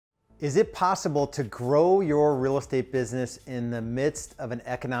Is it possible to grow your real estate business in the midst of an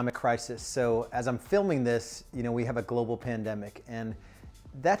economic crisis? So as I'm filming this, we have a global pandemic, and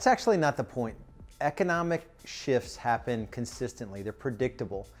that's actually not the point. Economic shifts happen consistently. They're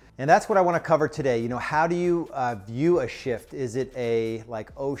predictable. And that's what I want to cover today. How do you view a shift? Is it a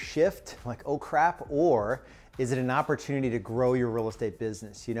oh shift, oh crap, or is it an opportunity to grow your real estate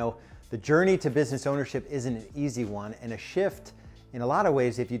business? The journey to business ownership isn't an easy one, and a shift, in a lot of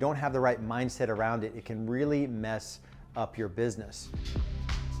ways, if you don't have the right mindset around it, it can really mess up your business.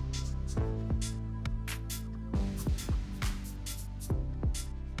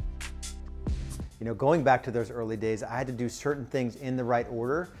 Going back to those early days, I had to do certain things in the right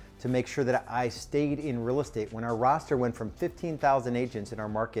order to make sure that I stayed in real estate. When our roster went from 15,000 agents in our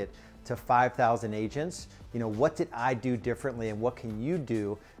market to 5,000 agents, what did I do differently, and what can you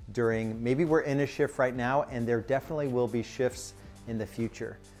do during, maybe we're in a shift right now, and there definitely will be shifts in the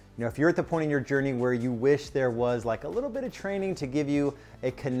future. If you're at the point in your journey where you wish there was a little bit of training to give you a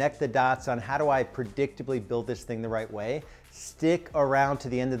connect the dots on how do I predictably build this thing the right way, stick around to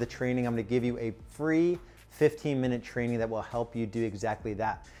the end of the training. I'm going to give you a free 15-minute training that will help you do exactly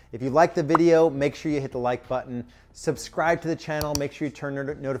that. If you like the video, make sure you hit the like button, subscribe to the channel, make sure you turn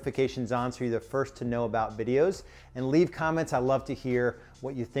notifications on so you're the first to know about videos, and leave comments. I love to hear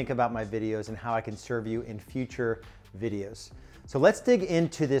what you think about my videos and how I can serve you in future videos. So let's dig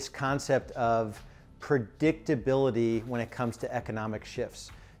into this concept of predictability when it comes to economic shifts.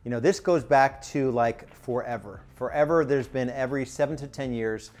 This goes back to forever. Forever, there's been every 7 to 10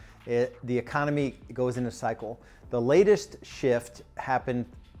 years, the economy goes in a cycle. The latest shift happened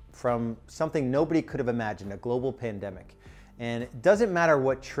from something nobody could have imagined, a global pandemic. And it doesn't matter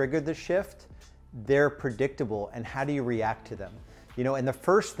what triggered the shift, they're predictable, and how do you react to them? And the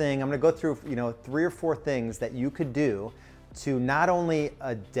first thing, I'm gonna go through 3 or 4 things that you could do to not only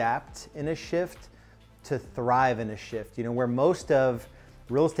adapt in a shift, to thrive in a shift. Where most of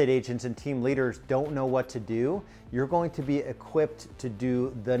real estate agents and team leaders don't know what to do, you're going to be equipped to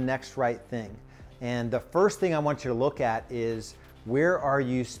do the next right thing. And the first thing I want you to look at is, where are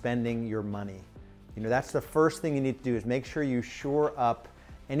you spending your money? That's the first thing you need to do, is make sure you shore up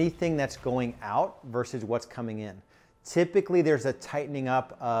anything that's going out versus what's coming in. Typically, there's a tightening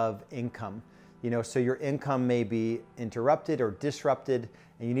up of income. So your income may be interrupted or disrupted,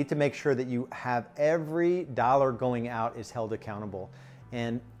 and you need to make sure that you have every dollar going out is held accountable.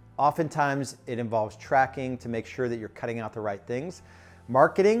 And oftentimes it involves tracking to make sure that you're cutting out the right things.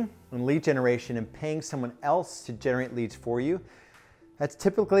 Marketing and lead generation and paying someone else to generate leads for you. That's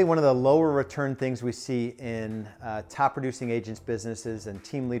typically one of the lower return things we see in top producing agents' businesses and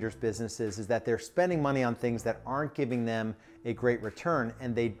team leaders' businesses, is that they're spending money on things that aren't giving them a great return,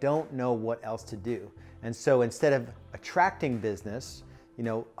 and they don't know what else to do. And so instead of attracting business,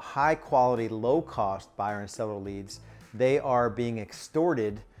 high quality, low cost buyer and seller leads, they are being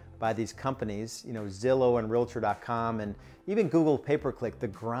extorted by these companies, Zillow and Realtor.com, and even Google pay-per-click. The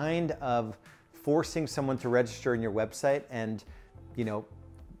grind of forcing someone to register in your website and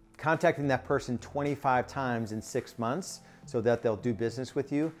contacting that person 25 times in 6 months so that they'll do business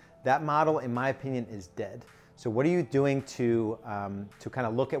with you, that model, in my opinion, is dead. So what are you doing to kind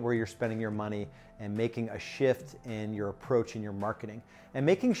of look at where you're spending your money and making a shift in your approach in your marketing, and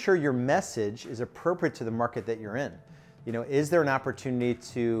making sure your message is appropriate to the market that you're in? Is there an opportunity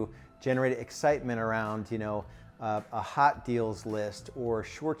to generate excitement around, a hot deals list, or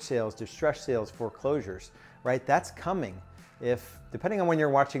short sales, distressed sales, foreclosures, right? That's coming. Depending on when you're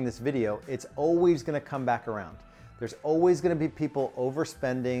watching this video, it's always going to come back around. There's always going to be people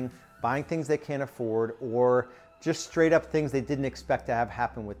overspending, buying things they can't afford, or just straight up things they didn't expect to have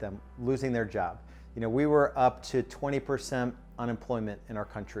happen with them, losing their job. We were up to 20% unemployment in our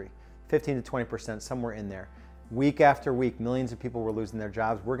country, 15 to 20%, somewhere in there. Week after week, millions of people were losing their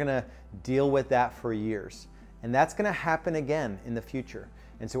jobs. We're going to deal with that for years. And that's going to happen again in the future.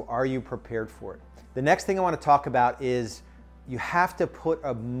 And so are you prepared for it? The next thing I want to talk about is, you have to put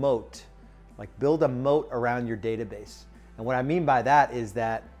a moat, build a moat around your database. And what I mean by that is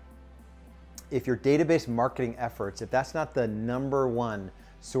that if your database marketing efforts, if that's not the #1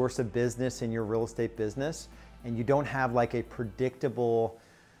 source of business in your real estate business, and you don't have a predictable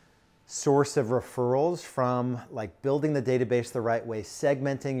source of referrals from building the database the right way,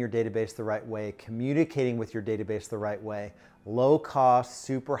 segmenting your database the right way, communicating with your database the right way, low cost,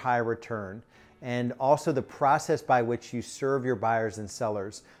 super high return, and also the process by which you serve your buyers and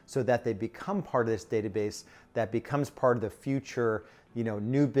sellers so that they become part of this database that becomes part of the future,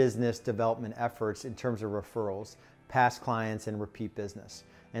 new business development efforts in terms of referrals, past clients, and repeat business.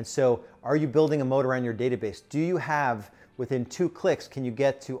 And so are you building a moat around your database? Do you have within 2 clicks, can you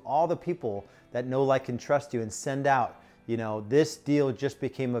get to all the people that know, like, and trust you and send out, you know, this deal just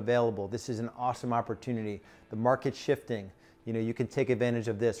became available. This is an awesome opportunity. The market's shifting. You know, you can take advantage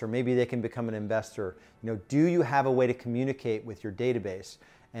of this, or maybe they can become an investor. You know, do you have a way to communicate with your database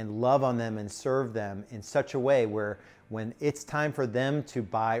and love on them and serve them in such a way where when it's time for them to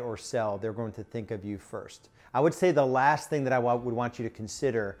buy or sell, they're going to think of you first? I would say the last thing that I would want you to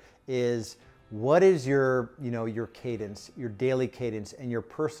consider is, what is your, you know, your cadence, your daily cadence and your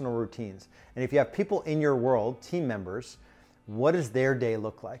personal routines? And if you have people in your world, team members, what does their day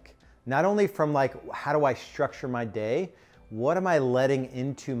look like? Not only from like, how do I structure my day? What am I letting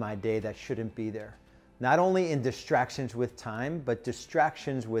into my day that shouldn't be there? Not only in distractions with time, but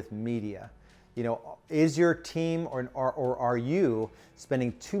distractions with media. You know, is your team or are you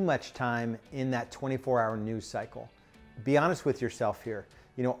spending too much time in that 24-hour news cycle? Be honest with yourself here.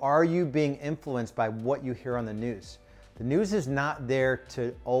 You know, are you being influenced by what you hear on the news? The news is not there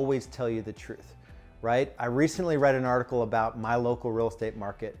to always tell you the truth, right? I recently read an article about my local real estate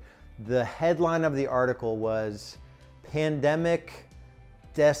market. The headline of the article was, "Pandemic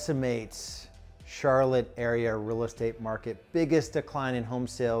decimates Charlotte area real estate market, biggest decline in home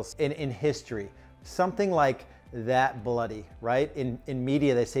sales in history." Something like that bloody, right? In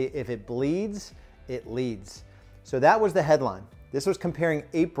media, they say if it bleeds, it leads. So that was the headline. This was comparing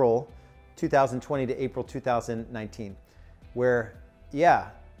April 2020 to April 2019, where, yeah,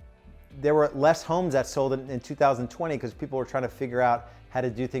 there were less homes that sold in 2020 because people were trying to figure out how to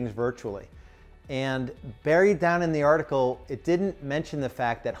do things virtually. And buried down in the article, it didn't mention the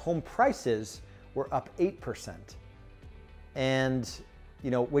fact that home prices were up 8%. And,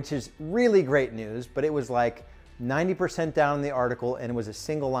 you know, which is really great news, but it was like 90% down in the article, and it was a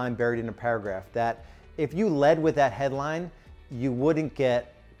single line buried in a paragraph that if you led with that headline, you wouldn't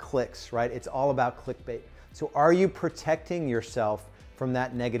get clicks, right? It's all about clickbait. So are you protecting yourself from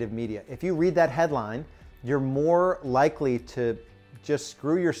that negative media? If you read that headline, you're more likely to just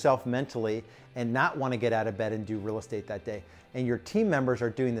screw yourself mentally and not want to get out of bed and do real estate that day. And your team members are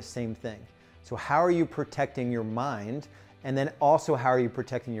doing the same thing. So how are you protecting your mind? And then also, how are you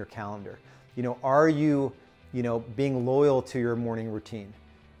protecting your calendar? You know, are you, being loyal to your morning routine?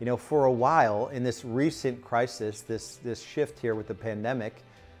 You know, for a while in this recent crisis, this shift here with the pandemic,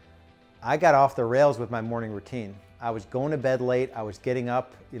 I got off the rails with my morning routine. I was going to bed late. I was getting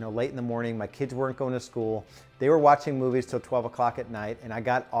up, late in the morning. My kids weren't going to school. They were watching movies till 12 o'clock at night, and I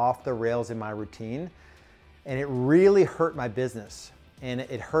got off the rails in my routine, and it really hurt my business. And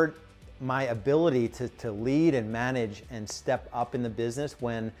it hurt my ability to lead and manage and step up in the business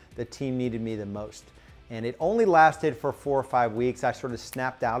when the team needed me the most. And it only lasted for 4 or 5 weeks. I sort of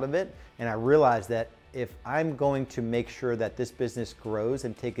snapped out of it, and I realized that if I'm going to make sure that this business grows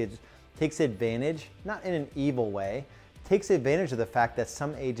and takes advantage, not in an evil way, takes advantage of the fact that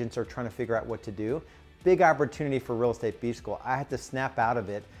some agents are trying to figure out what to do, big opportunity for Real Estate B School. I had to snap out of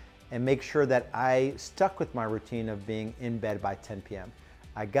it and make sure that I stuck with my routine of being in bed by 10 p.m.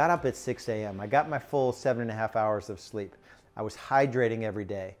 I got up at 6 a.m. I got my full 7.5 hours of sleep. I was hydrating every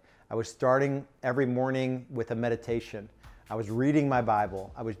day. I was starting every morning with a meditation. I was reading my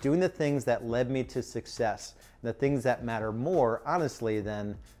Bible. I was doing the things that led me to success, the things that matter more, honestly,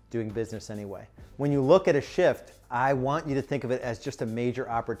 than doing business anyway. When you look at a shift, I want you to think of it as just a major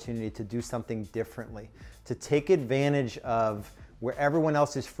opportunity to do something differently, to take advantage of where everyone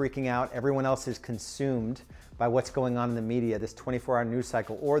else is freaking out, everyone else is consumed by what's going on in the media, this 24-hour news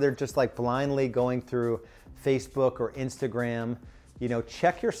cycle, or they're just like blindly going through Facebook or Instagram.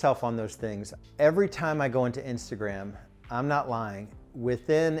 Check yourself on those things. Every time I go into Instagram, I'm not lying,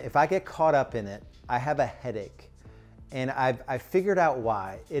 if I get caught up in it, I have a headache. And I've figured out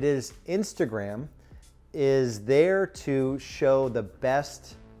why. It is Instagram is there to show the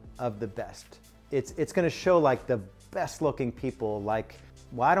best of the best. It's gonna show like the best looking people, like,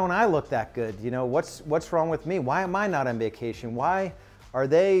 why don't I look that good? What's wrong with me? Why am I not on vacation? Why are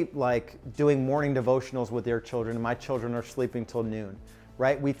they like doing morning devotionals with their children and my children are sleeping till noon,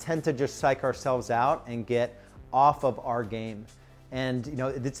 right? We tend to just psych ourselves out and get off of our game. And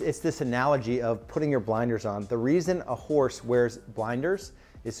it's this analogy of putting your blinders on. The reason a horse wears blinders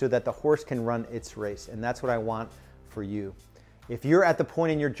is so that the horse can run its race. And that's what I want for you. If you're at the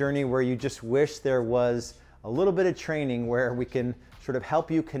point in your journey where you just wish there was a little bit of training where we can sort of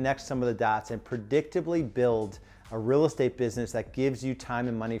help you connect some of the dots and predictably build a real estate business that gives you time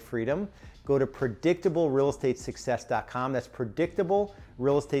and money freedom, go to predictablerealestatesuccess.com. That's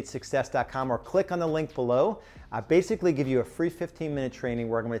predictablerealestatesuccess.com, or click on the link below. I basically give you a free 15-minute training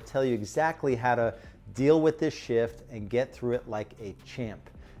where I'm going to tell you exactly how to deal with this shift and get through it like a champ.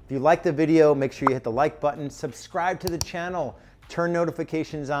 If you like the video, make sure you hit the like button, subscribe to the channel, turn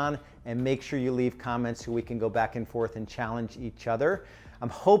notifications on, and make sure you leave comments so we can go back and forth and challenge each other. I'm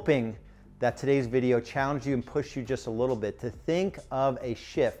hoping that today's video challenged you and pushed you just a little bit to think of a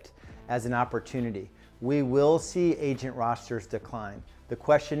shift as an opportunity. We will see agent rosters decline. The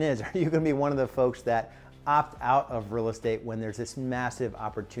question is, are you going to be one of the folks that opt out of real estate when there's this massive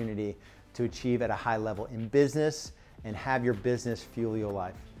opportunity to achieve at a high level in business and have your business fuel your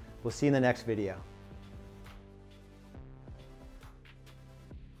life? We'll see you in the next video.